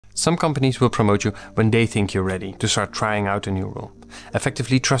Some companies will promote you when they think you're ready to start trying out a new role,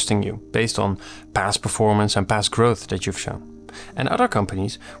 effectively trusting you based on past performance and past growth that you've shown. And other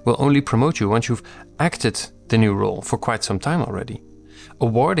companies will only promote you once you've acted the new role for quite some time already,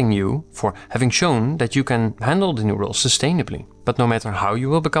 awarding you for having shown that you can handle the new role sustainably. But no matter how you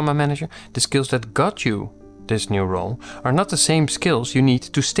will become a manager, the skills that got you this new role are not the same skills you need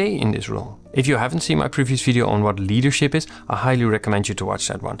to stay in this role. If you haven't seen my previous video on what leadership is, I highly recommend you to watch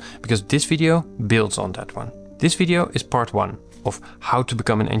that one, because this video builds on that one. This video is part 1 of how to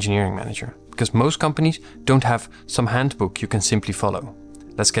become an engineering manager, because most companies don't have some handbook you can simply follow.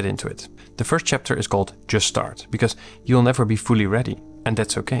 Let's get into it. The first chapter is called Just Start, because you'll never be fully ready, and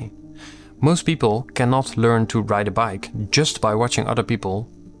that's okay. Most people cannot learn to ride a bike just by watching other people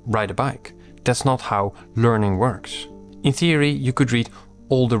ride a bike. That's not how learning works. In theory, you could read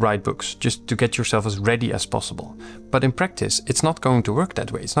all the right books just to get yourself as ready as possible. But in practice, it's not going to work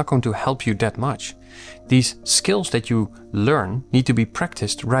that way. It's not going to help you that much. These skills that you learn need to be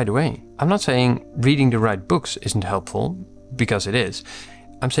practiced right away. I'm not saying reading the right books isn't helpful, because it is.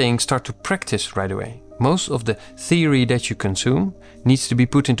 I'm saying start to practice right away. Most of the theory that you consume needs to be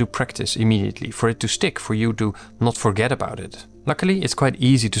put into practice immediately for it to stick, for you to not forget about it. Luckily, it's quite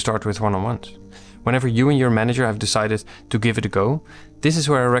easy to start with one-on-ones. Whenever you and your manager have decided to give it a go, this is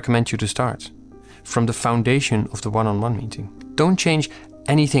where I recommend you to start. From the foundation of the one-on-one meeting. Don't change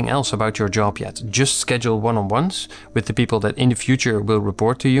anything else about your job yet. Just schedule one-on-ones with the people that in the future will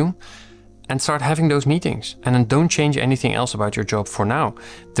report to you, and start having those meetings. And then don't change anything else about your job for now.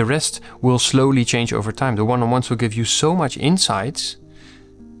 The rest will slowly change over time. The one-on-ones will give you so much insights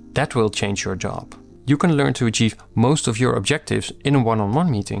that will change your job. You can learn to achieve most of your objectives in a one-on-one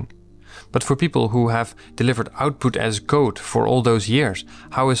meeting. But for people who have delivered output as code for all those years,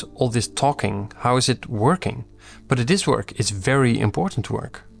 how is all this talking? How is it working? But it is work. It's very important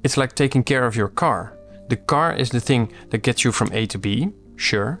work. It's like taking care of your car. The car is the thing that gets you from A to B,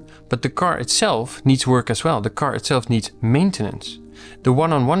 sure, but the car itself needs work as well. The car itself needs maintenance. The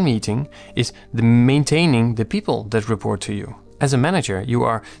one-on-one meeting is the maintaining the people that report to you. As a manager, you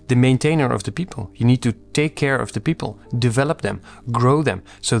are the maintainer of the people. You need to take care of the people, develop them, grow them,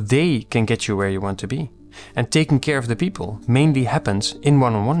 so they can get you where you want to be. And taking care of the people mainly happens in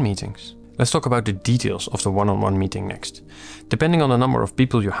one-on-one meetings. Let's talk about the details of the one-on-one meeting next. Depending on the number of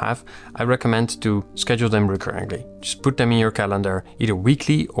people you have, I recommend to schedule them recurringly. Just put them in your calendar, either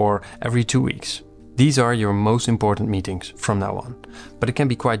weekly or every 2 weeks. These are your most important meetings from now on. But it can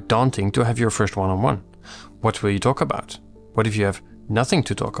be quite daunting to have your first one-on-one. What will you talk about? What if you have nothing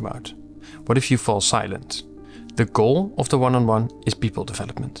to talk about? What if you fall silent? The goal of the one-on-one is people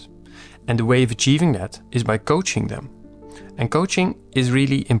development. And the way of achieving that is by coaching them. And coaching is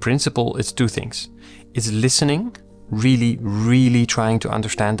really, in principle, it's 2 things. It's listening, really trying to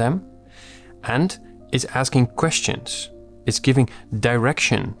understand them. And it's asking questions. It's giving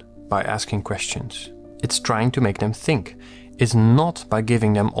direction by asking questions. It's trying to make them think. It's not by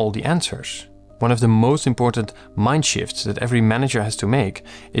giving them all the answers. One of the most important mind shifts that every manager has to make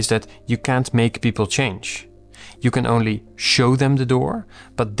is that you can't make people change. You can only show them the door,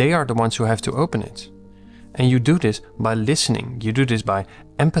 but they are the ones who have to open it. And you do this by listening. You do this by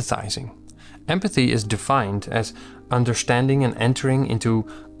empathizing. Empathy is defined as understanding and entering into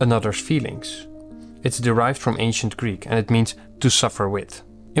another's feelings. It's derived from ancient Greek, and it means to suffer with.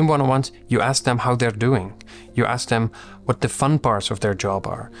 In one-on-ones, you ask them how they're doing. You ask them what the fun parts of their job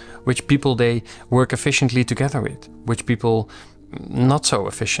are, which people they work efficiently together with, which people not so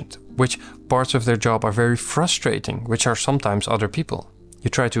efficient, which parts of their job are very frustrating, which are sometimes other people. You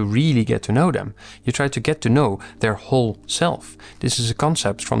try to really get to know them. You try to get to know their whole self. This is a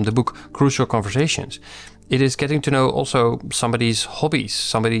concept from the book Crucial Conversations. It is getting to know also somebody's hobbies,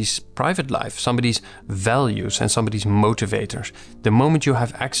 somebody's private life, somebody's values and somebody's motivators. The moment you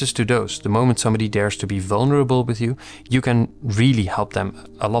have access to those, the moment somebody dares to be vulnerable with you, you can really help them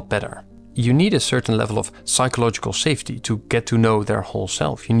a lot better. You need a certain level of psychological safety to get to know their whole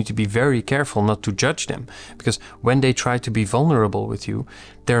self. You need to be very careful not to judge them, because when they try to be vulnerable with you,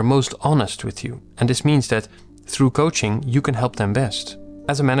 they're most honest with you. And this means that through coaching, you can help them best.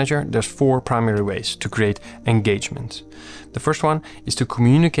 As a manager, there's 4 primary ways to create engagement. The first one is to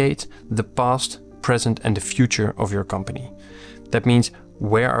communicate the past, present, and the future of your company. That means,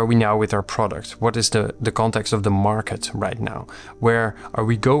 where are we now with our product? What is the context of the market right now? Where are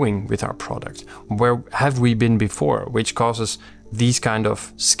we going with our product? Where have we been before? Which causes these kind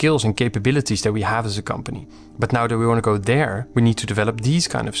of skills and capabilities that we have as a company. But now that we want to go there, we need to develop these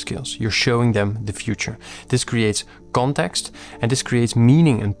kind of skills. You're showing them the future. This creates context and this creates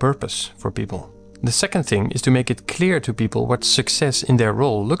meaning and purpose for people. The second thing is to make it clear to people what success in their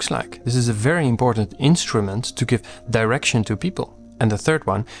role looks like. This is a very important instrument to give direction to people. And the third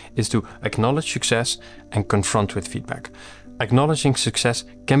one is to acknowledge success and confront with feedback. Acknowledging success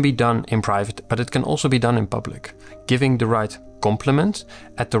can be done in private, but it can also be done in public. Giving the right compliment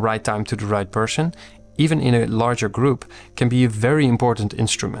at the right time to the right person, even in a larger group, can be a very important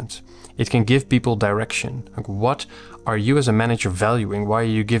instrument. It can give people direction. Like, what are you as a manager valuing? Why are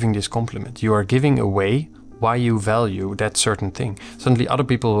you giving this compliment? You are giving away why you value that certain thing. Suddenly other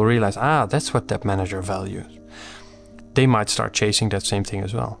people will realize, that's what that manager values. They might start chasing that same thing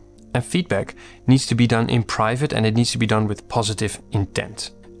as well. And feedback needs to be done in private, and it needs to be done with positive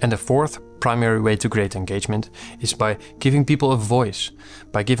intent. And the fourth primary way to create engagement is by giving people a voice,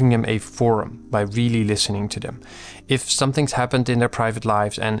 by giving them a forum, by really listening to them. If something's happened in their private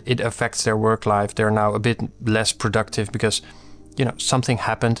lives and it affects their work life, they're now a bit less productive because, something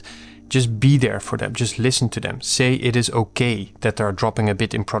happened, just be there for them. Just listen to them. Say it is okay that they're dropping a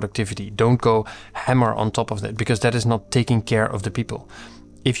bit in productivity. Don't go hammer on top of that, because that is not taking care of the people.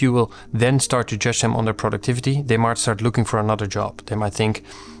 If you will then start to judge them on their productivity, they might start looking for another job. They might think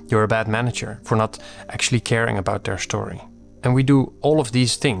you're a bad manager for not actually caring about their story. And we do all of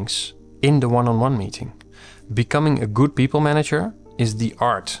these things in the one-on-one meeting. Becoming a good people manager is the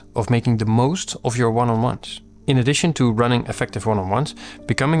art of making the most of your one-on-ones. In addition to running effective one-on-ones,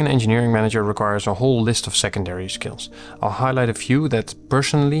 becoming an engineering manager requires a whole list of secondary skills. I'll highlight a few that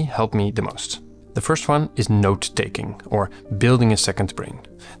personally help me the most. The first one is note-taking, or building a second brain.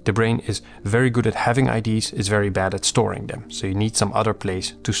 The brain is very good at having ideas, it's very bad at storing them, so you need some other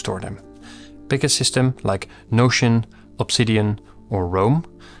place to store them. Pick a system like Notion, Obsidian, or Roam.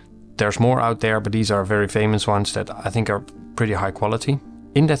 There's more out there, but these are very famous ones that I think are pretty high quality.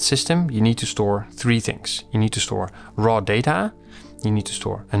 In that system, you need to store three things. You need to store raw data, you need to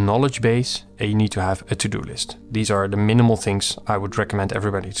store a knowledge base, and you need to have a to-do list. These are the minimal things I would recommend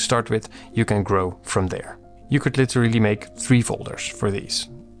everybody to start with. You can grow from there. You could literally make 3 folders for these,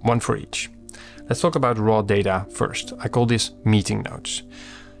 one for each. Let's talk about raw data first. I call this meeting notes.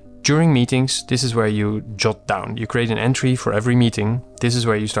 During meetings, this is where you jot down. You create an entry for every meeting. This is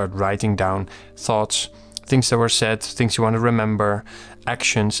where you start writing down thoughts, things that were said, things you want to remember,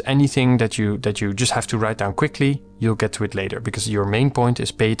 actions, anything that you just have to write down quickly. You'll get to it later, because your main point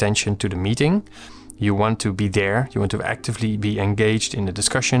is pay attention to the meeting. You want to be there, you want to actively be engaged in the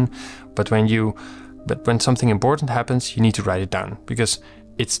discussion, but when something important happens, you need to write it down, because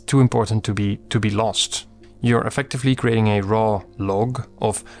it's too important to be lost. You're effectively creating a raw log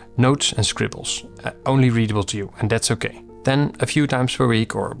of notes and scribbles, only readable to you, and that's okay. Then a few times per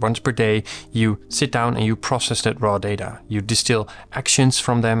week or once per day, you sit down and you process that raw data. You distill actions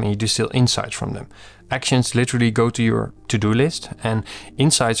from them and you distill insights from them. Actions literally go to your to-do list, and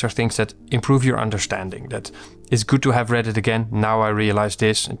insights are things that improve your understanding. That it's good to have read it again. Now I realize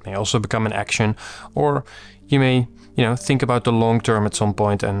this. It may also become an action, or you may, think about the long term at some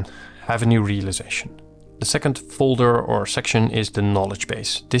point and have a new realization. The second folder or section is the knowledge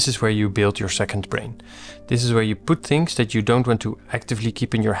base. This is where you build your second brain. This is where you put things that you don't want to actively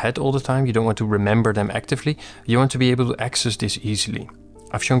keep in your head all the time. You don't want to remember them actively. You want to be able to access this easily.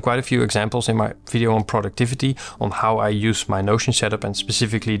 I've shown quite a few examples in my video on productivity on how I use my Notion setup, and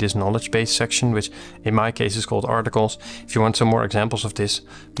specifically this knowledge base section, which in my case is called articles. If you want some more examples of this,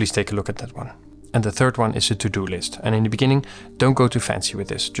 please take a look at that one. And the third one is a to-do list. And in the beginning, don't go too fancy with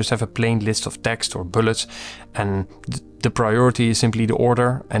this. Just have a plain list of text or bullets, and the priority is simply the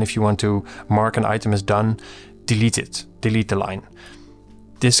order. And if you want to mark an item as done, delete it, delete the line.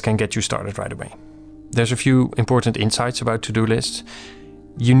 This can get you started right away. There's a few important insights about to-do lists.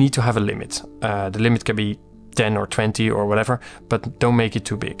 You need to have a limit. The limit can be 10 or 20 or whatever, but don't make it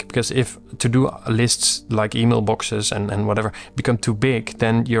too big, because if to-do lists like email boxes and whatever become too big,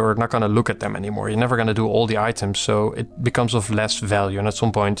 then you're not going to look at them anymore. You're never going to do all the items, so it becomes of less value, and at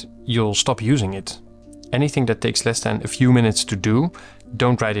some point you'll stop using it. Anything that takes less than a few minutes to do,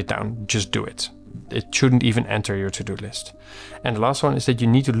 don't write it down, just do it. It shouldn't even enter your to-do list. And the last one is that you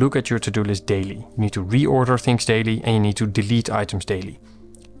need to look at your to-do list daily. You need to reorder things daily, and you need to delete items daily.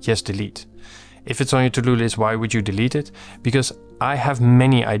 Yes, delete. If it's on your to-do list, why would you delete it? Because I have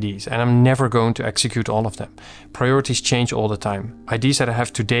many ideas and I'm never going to execute all of them. Priorities change all the time. Ideas that I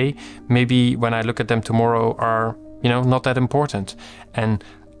have today, maybe when I look at them tomorrow, are, not that important. And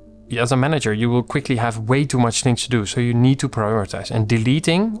as a manager, you will quickly have way too much things to do. So you need to prioritize. And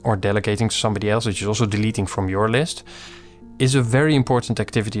deleting or delegating to somebody else, which is also deleting from your list, is a very important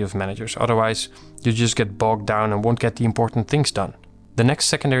activity of managers. Otherwise, you just get bogged down and won't get the important things done. The next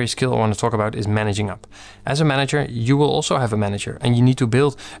secondary skill I want to talk about is managing up. As a manager, you will also have a manager, and you need to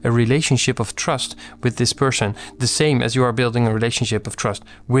build a relationship of trust with this person, the same as you are building a relationship of trust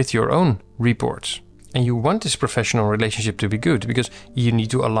with your own reports. And you want this professional relationship to be good because you need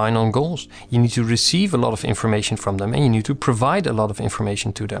to align on goals. You need to receive a lot of information from them, and you need to provide a lot of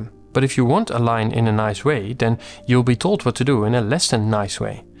information to them. But if you won't align in a nice way, then you'll be told what to do in a less than nice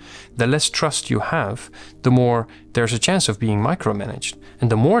way. The less trust you have, the more there's a chance of being micromanaged. And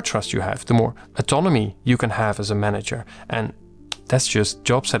the more trust you have, the more autonomy you can have as a manager. And that's just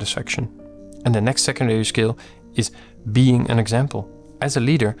job satisfaction. And the next secondary skill is being an example. As a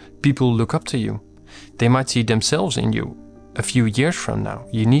leader, people look up to you. They might see themselves in you a few years from now.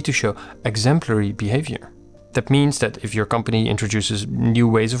 You need to show exemplary behavior. That means that if your company introduces new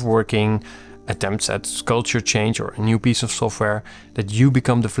ways of working, attempts at culture change or a new piece of software, that you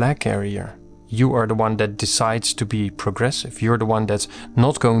become the flag carrier. You are the one that decides to be progressive. You're the one that's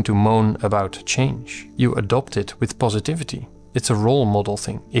not going to moan about change. You adopt it with positivity. It's a role model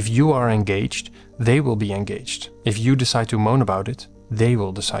thing. If you are engaged, they will be engaged. If you decide to moan about it, they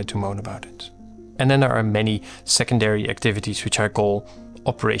will decide to moan about it. And then there are many secondary activities which I call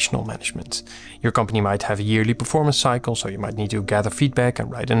operational management. Your company might have a yearly performance cycle, so you might need to gather feedback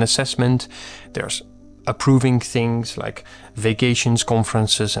and write an assessment. There's approving things like vacations,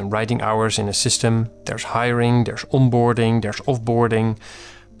 conferences, and writing hours in a system. There's hiring, there's onboarding, there's offboarding.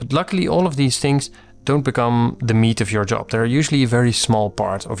 But luckily, all of these things don't become the meat of your job. They're usually a very small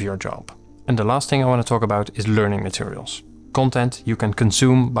part of your job. And the last thing I want to talk about is learning materials. Content you can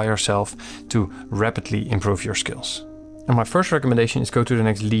consume by yourself to rapidly improve your skills. And my first recommendation is go to the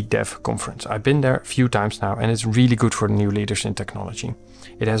next Lead Dev conference. I've been there a few times now, and it's really good for new leaders in technology.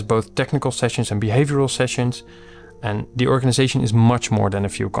 It has both technical sessions and behavioral sessions, and the organization is much more than a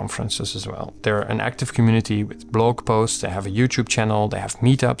few conferences as well. They're an active community with blog posts, they have a YouTube channel, they have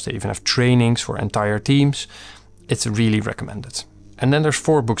meetups, they even have trainings for entire teams. It's really recommended. And then there's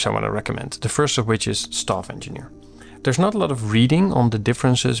 4 books I want to recommend, the first of which is Staff Engineer. There's not a lot of reading on the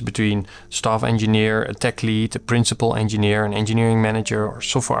differences between staff engineer, a tech lead, a principal engineer, an engineering manager, or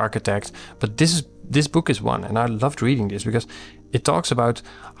software architect. But this book is one, and I loved reading this because it talks about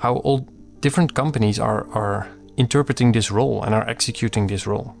how all different companies are interpreting this role and are executing this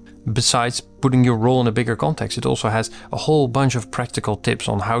role. Besides putting your role in a bigger context, it also has a whole bunch of practical tips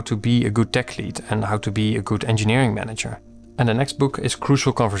on how to be a good tech lead and how to be a good engineering manager. And the next book is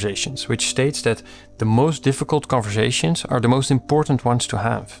Crucial Conversations, which states that the most difficult conversations are the most important ones to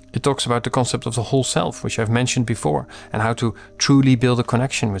have. It talks about the concept of the whole self, which I've mentioned before, and how to truly build a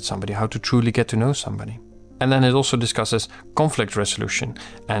connection with somebody, how to truly get to know somebody. And then it also discusses conflict resolution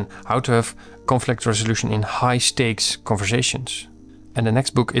and how to have conflict resolution in high-stakes conversations. And the next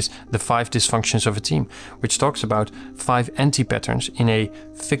book is The 5 Dysfunctions of a Team, which talks about 5 anti-patterns in a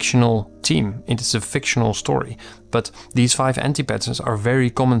fictional team. It is a fictional story, but these 5 anti-patterns are very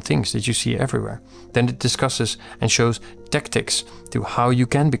common things that you see everywhere. Then it discusses and shows tactics to how you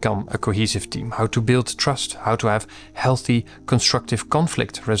can become a cohesive team, how to build trust, how to have healthy, constructive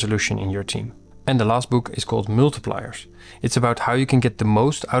conflict resolution in your team. And the last book is called Multipliers. It's about how you can get the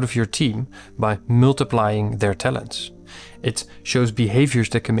most out of your team by multiplying their talents. It shows behaviors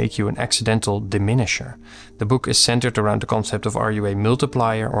that can make you an accidental diminisher. The book is centered around the concept of are you a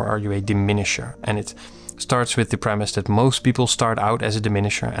multiplier or are you a diminisher? And it starts with the premise that most people start out as a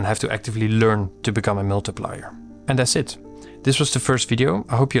diminisher and have to actively learn to become a multiplier. And that's it. This was the first video.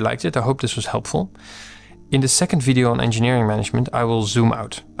 I hope you liked it. I hope this was helpful. In the second video on engineering management, I will zoom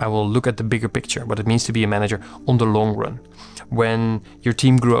out. I will look at the bigger picture, what it means to be a manager on the long run. When your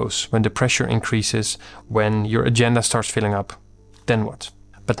team grows, when the pressure increases, when your agenda starts filling up, then what?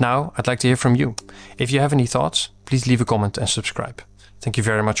 But now I'd like to hear from you. If you have any thoughts, please leave a comment and subscribe. Thank you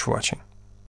very much for watching.